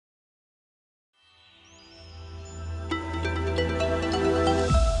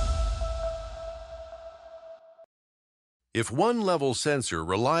If one level sensor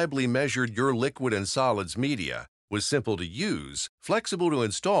reliably measured your liquid and solids media, was simple to use, flexible to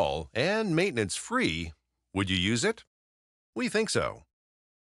install, and maintenance-free, would you use it? We think so.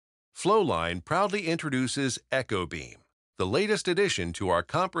 Flowline proudly introduces EchoBeam, the latest addition to our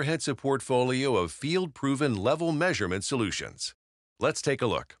comprehensive portfolio of field-proven level measurement solutions. Let's take a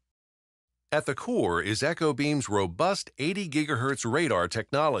look. At the core is EchoBeam's robust 80 GHz radar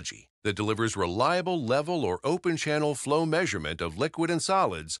technology that delivers reliable level or open channel flow measurement of liquid and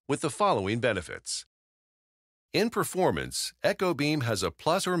solids with the following benefits. In performance, EchoBeam has a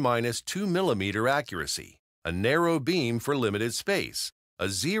plus or minus 2 mm accuracy, a narrow beam for limited space, a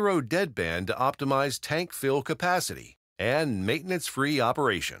zero deadband to optimize tank fill capacity, and maintenance-free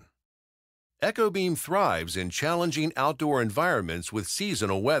operation. EchoBeam thrives in challenging outdoor environments with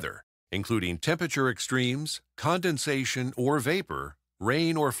seasonal weather, including temperature extremes, condensation or vapor,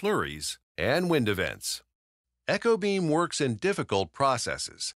 rain or flurries, and wind events. EchoBeam works in difficult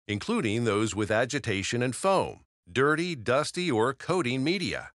processes, including those with agitation and foam, dirty, dusty, or coating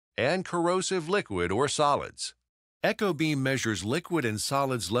media, and corrosive liquid or solids. EchoBeam measures liquid and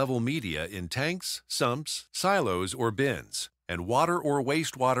solids level media in tanks, sumps, silos, or bins, and water or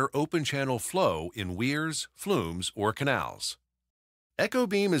wastewater open channel flow in weirs, flumes, or canals.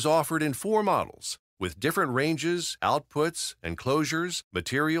 EchoBeam is offered in 4 models, with different ranges, outputs, enclosures,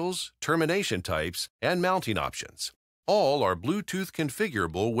 materials, termination types, and mounting options. All are Bluetooth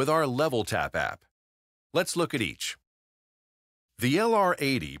configurable with our LevelTap app. Let's look at each. The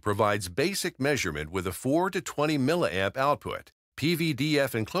LR80 provides basic measurement with a 4 to 20 mA output,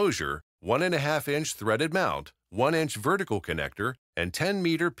 PVDF enclosure, 1.5-inch threaded mount, 1-inch vertical connector, and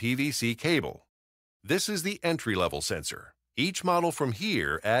 10-meter PVC cable. This is the entry-level sensor. Each model from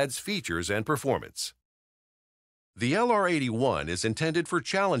here adds features and performance. The LR81 is intended for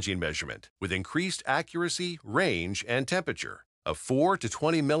challenging measurement with increased accuracy, range, and temperature, a 4 to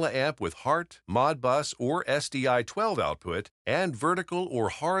 20 mA with HART, Modbus, or SDI-12 output, and vertical or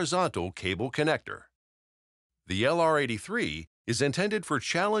horizontal cable connector. The LR83 is intended for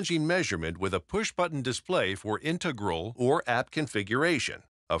challenging measurement with a push-button display for integral or app configuration,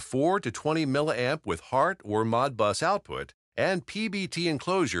 a 4 to 20 mA with HART or Modbus output, and PBT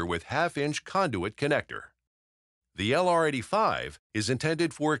enclosure with half-inch conduit connector. The LR85 is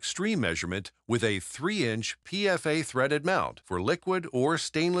intended for extreme measurement with a 3-inch PFA threaded mount for liquid or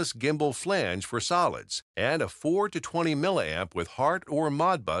stainless gimbal flange for solids, and a 4 to 20 mA with HART or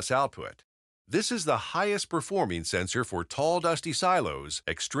Modbus output. This is the highest performing sensor for tall dusty silos,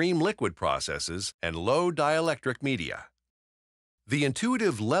 extreme liquid processes, and low dielectric media. The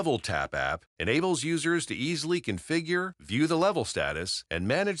intuitive LevelTap app enables users to easily configure, view the level status, and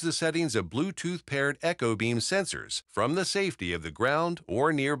manage the settings of Bluetooth-paired EchoBeam sensors from the safety of the ground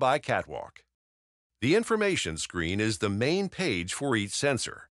or nearby catwalk. The information screen is the main page for each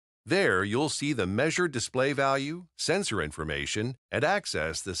sensor. There you'll see the measured display value, sensor information, and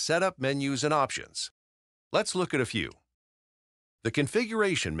access the setup menus and options. Let's look at a few. The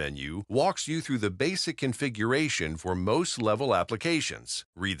configuration menu walks you through the basic configuration for most level applications.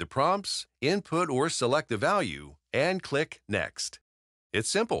 Read the prompts, input or select the value, and click Next.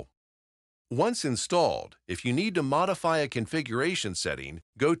 It's simple. Once installed, if you need to modify a configuration setting,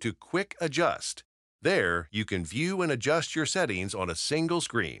 go to Quick Adjust. There, you can view and adjust your settings on a single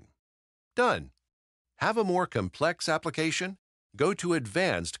screen. Done. Have a more complex application? Go to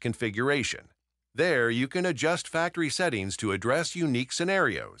Advanced Configuration. There, you can adjust factory settings to address unique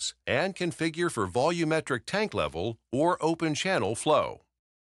scenarios and configure for volumetric tank level or open channel flow.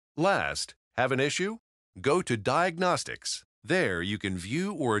 Last, have an issue? Go to Diagnostics. There, you can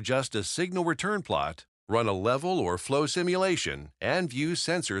view or adjust a signal return plot, run a level or flow simulation, and view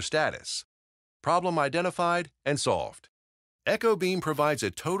sensor status. Problem identified and solved. EchoBeam provides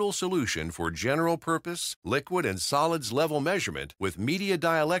a total solution for general-purpose, liquid and solids level measurement with media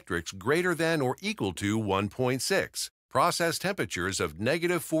dielectrics greater than or equal to 1.6, process temperatures of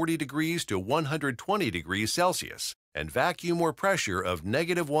 -40 degrees to 120 degrees Celsius, and vacuum or pressure of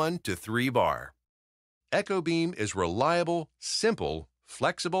 -1 to 3 bar. EchoBeam is reliable, simple,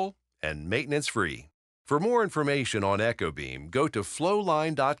 flexible, and maintenance-free. For more information on EchoBeam, go to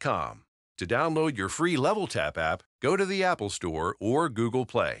flowline.com. To download your free LevelTap app, go to the Apple Store or Google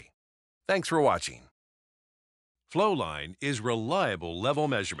Play. Thanks for watching. Flowline is reliable level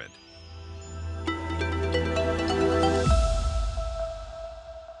measurement.